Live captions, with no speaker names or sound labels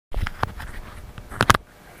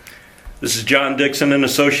This is John Dixon and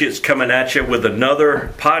Associates coming at you with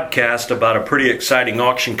another podcast about a pretty exciting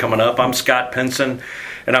auction coming up. I'm Scott Pinson,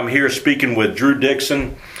 and I'm here speaking with Drew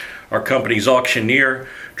Dixon, our company's auctioneer.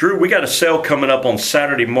 Drew, we got a sale coming up on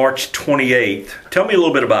Saturday, March 28th. Tell me a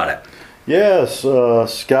little bit about it. Yes,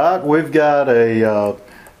 Scott, we've got a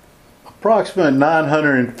approximate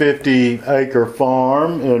 950 acre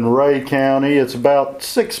farm in Ray County. It's about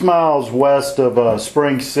 6 miles west of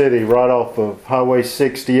Spring City, right off of Highway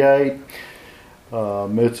 68.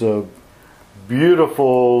 It's a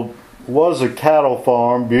beautiful, was a cattle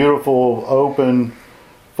farm, beautiful open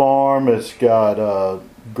farm. It's got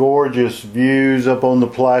gorgeous views up on the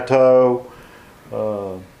plateau.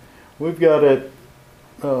 We've got it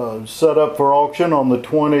set up for auction on the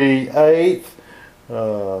 28th.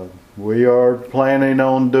 We are planning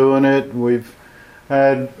on doing it. We've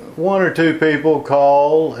had one or two people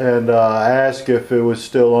call and ask if it was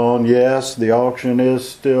still on. Yes, the auction is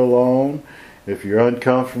still on. If you're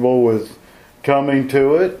uncomfortable with coming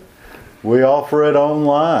to it, we offer it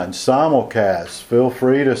online, simulcast. Feel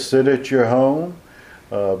free to sit at your home,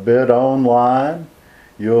 bid online.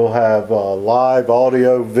 You'll have a live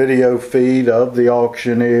audio video feed of the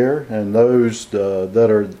auctioneer and those that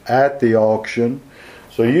are at the auction.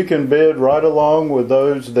 So you can bid right along with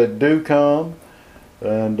those that do come.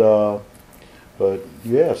 And but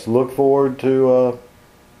yes, look forward to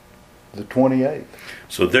the 28th.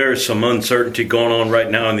 So there's some uncertainty going on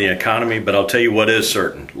right now in the economy, but I'll tell you what is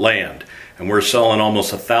certain: land. And we're selling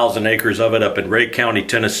almost 1,000 acres of it up in Ray County,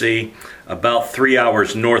 Tennessee, about 3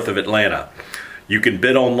 hours north of Atlanta. You can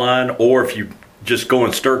bid online, or if you just go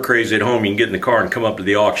and stir crazy at home, you can get in the car and come up to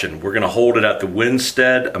the auction. We're going to hold it at the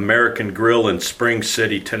Winstead American Grill in Spring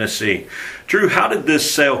City, Tennessee. Drew, how did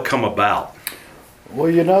this sale come about? Well,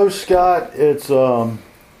 you know, Scott, it's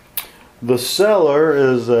the seller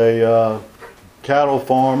is a cattle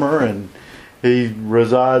farmer, and he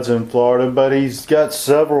resides in Florida, but he's got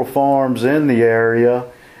several farms in the area,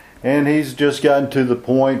 and he's just gotten to the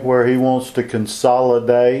point where he wants to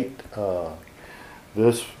consolidate.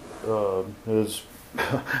 This is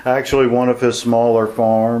actually one of his smaller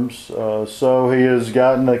farms, so he has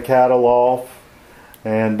gotten the cattle off,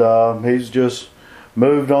 and he's just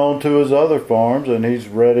moved on to his other farms, and he's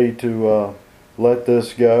ready to let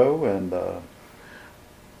this go and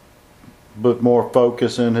put more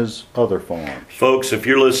focus in his other farms. Folks, if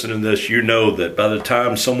you're listening to this, you know that by the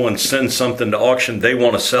time someone sends something to auction, they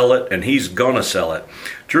want to sell it, and he's going to sell it.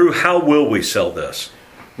 Drew, how will we sell this?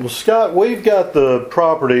 Well, Scott, we've got the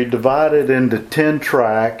property divided into 10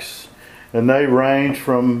 tracts, and they range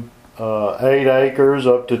from 8 acres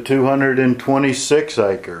up to 226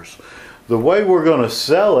 acres. The way we're going to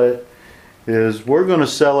sell it is we're going to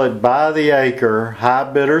sell it by the acre, high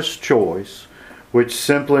bidder's choice, which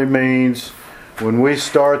simply means when we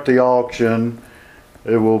start the auction,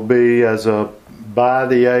 it will be as a by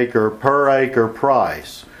the acre, per acre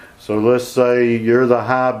price. So let's say you're the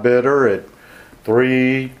high bidder at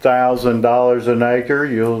 $3,000 an acre.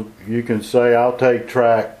 You can say, I'll take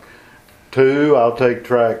tract 2, I'll take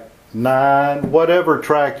tract 9, whatever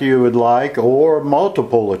tract you would like, or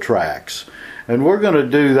multiple of tracts. And we're going to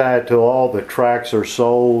do that till all the tracts are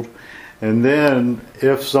sold. And then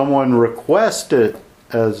if someone requests it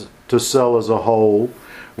as to sell as a whole,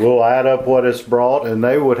 we'll add up what it's brought, and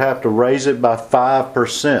they would have to raise it by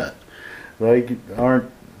 5%.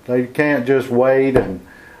 They can't just wait and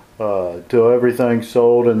till everything's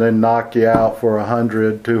sold and then knock you out for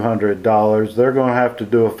 $100, $200. They're going to have to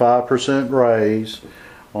do a 5% raise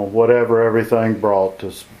on whatever everything brought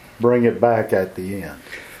to bring it back at the end.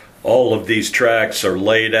 All of these tracts are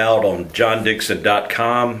laid out on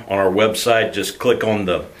johndixon.com on our website. Just click on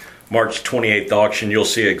the March 28th auction. You'll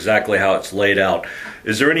see exactly how it's laid out.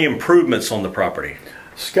 Is there any improvements on the property?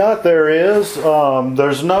 Scott, there is.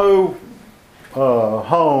 There's no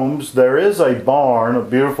homes. There is a barn, a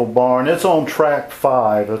beautiful barn. It's on tract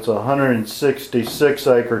 5. It's a 166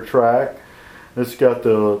 acre tract. It's got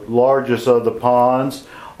the largest of the ponds.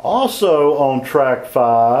 Also on tract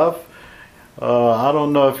 5, I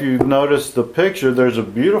don't know if you've noticed the picture, there's a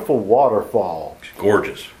beautiful waterfall. It's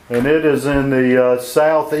gorgeous. And it is in the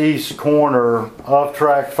southeast corner of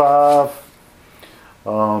tract 5.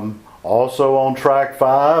 Also on tract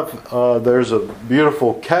 5, there's a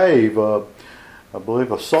beautiful cave, I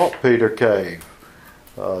believe a saltpeter cave,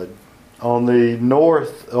 on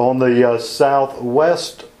the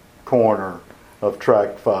southwest corner of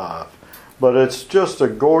tract 5. But it's just a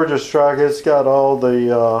gorgeous tract. It's got all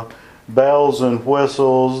the bells and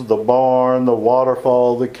whistles, the barn, the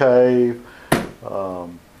waterfall, the cave.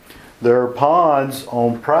 There are ponds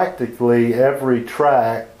on practically every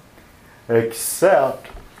tract except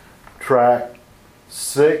track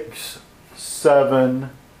 6, 7,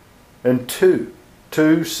 and 2.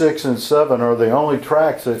 2, 6, and 7 are the only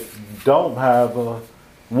tracks that don't have a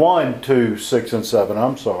 1, 2, 6, and 7.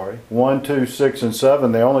 I'm sorry. 1, 2, 6, and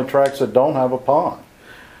 7, the only tracks that don't have a pond.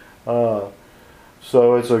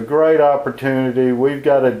 So it's a great opportunity. We've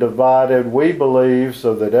got it divided, we believe,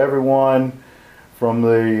 so that everyone from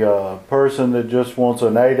the person that just wants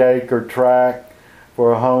an 8-acre tract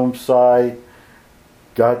for a home site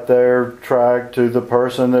got their tract to the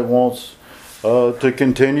person that wants to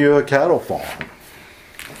continue a cattle farm.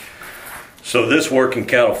 So this working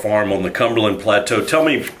cattle farm on the Cumberland Plateau, tell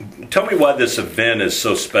me why this event is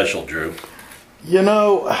so special, Drew. You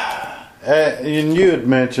know, and you had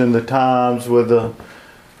mentioned the times with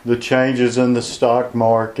the changes in the stock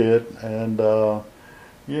market, and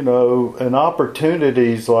you know, and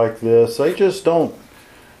opportunities like this, they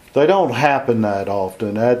don't happen that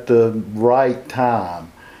often at the right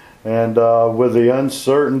time. And with the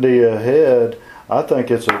uncertainty ahead, I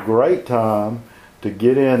think it's a great time to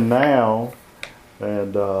get in now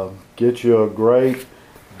and get you a great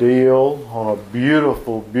deal on a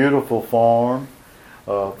beautiful, beautiful farm.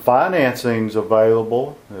 Financing's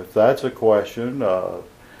available if that's a question.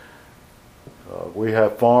 We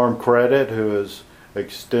have Farm Credit, who has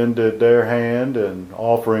extended their hand and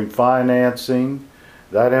offering financing.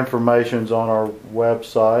 That information's on our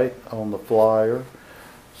website on the flyer.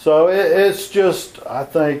 So it's just, I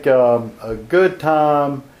think, a good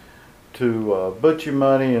time to put your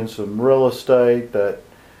money in some real estate. That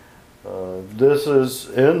this is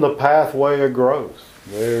in the pathway of growth.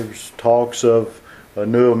 There's talks of a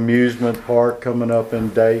new amusement park coming up in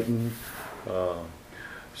Dayton.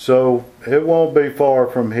 So it won't be far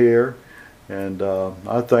from here. And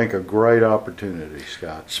I think a great opportunity,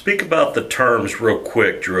 Scott. Speak about the terms real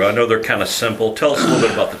quick, Drew. I know they're kind of simple. Tell us a little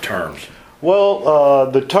bit about the terms. Well,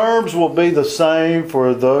 the terms will be the same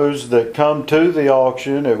for those that come to the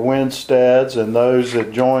auction at Winstead's and those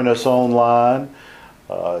that join us online.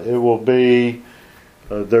 It will be,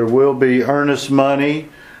 there will be earnest money.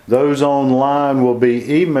 Those online will be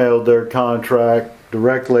emailed their contract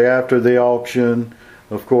directly after the auction.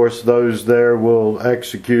 Of course, those there will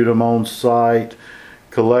execute them on site,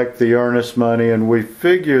 collect the earnest money, and we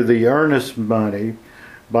figure the earnest money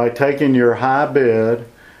by taking your high bid,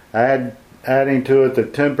 adding to it the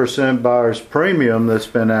 10% buyer's premium that's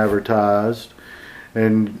been advertised,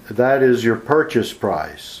 and that is your purchase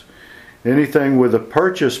price. Anything with a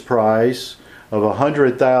purchase price of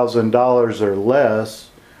 $100,000 or less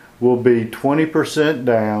will be 20%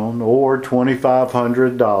 down or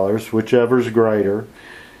 $2,500, whichever's greater.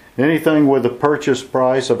 Anything with a purchase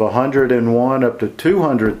price of $101,000 up to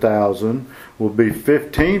 $200,000 will be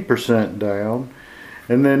 15% down.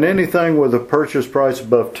 And then anything with a purchase price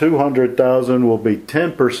above $200,000 will be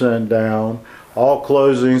 10% down. All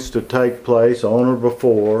closings to take place on or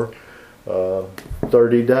before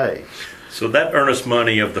 30 days. So that earnest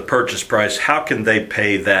money of the purchase price, how can they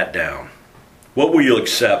pay that down? What will you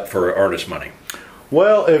accept for earnest money?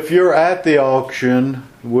 Well, if you're at the auction,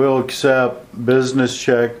 we'll accept business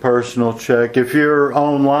check, personal check. If you're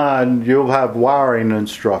online, you'll have wiring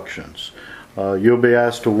instructions. You'll be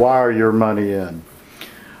asked to wire your money in.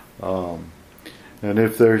 And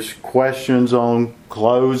if there's questions on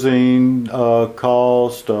closing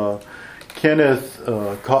cost, Kenneth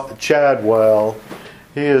Chadwell,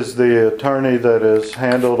 he is the attorney that has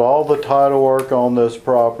handled all the title work on this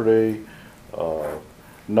property,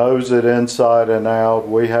 knows it inside and out.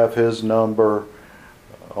 We have his number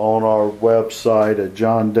on our website at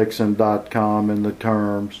johndixon.com in the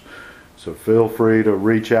terms, so feel free to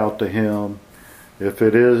reach out to him. If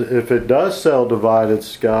it does sell divided,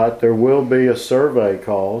 Scott, there will be a survey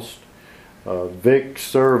cost, Vic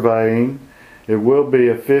surveying. It will be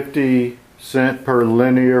a 50 cent per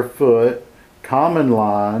linear foot. Common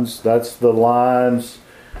lines, that's the lines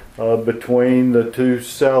between the two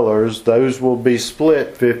sellers, those will be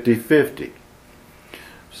split 50-50.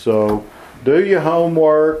 So do your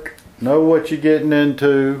homework, know what you're getting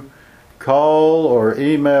into, call or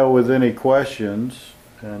email with any questions,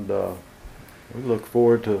 and we look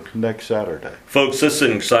forward to next Saturday. Folks, this is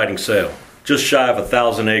an exciting sale. Just shy of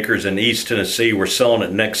 1,000 acres in East Tennessee. We're selling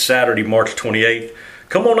it next Saturday, March 28th.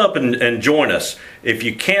 Come on up and join us. If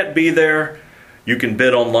you can't be there, you can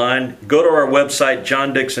bid online. Go to our website,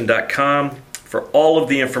 johndixon.com, for all of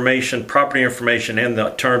the information, property information, and the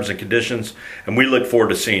terms and conditions. And we look forward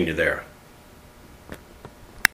to seeing you there.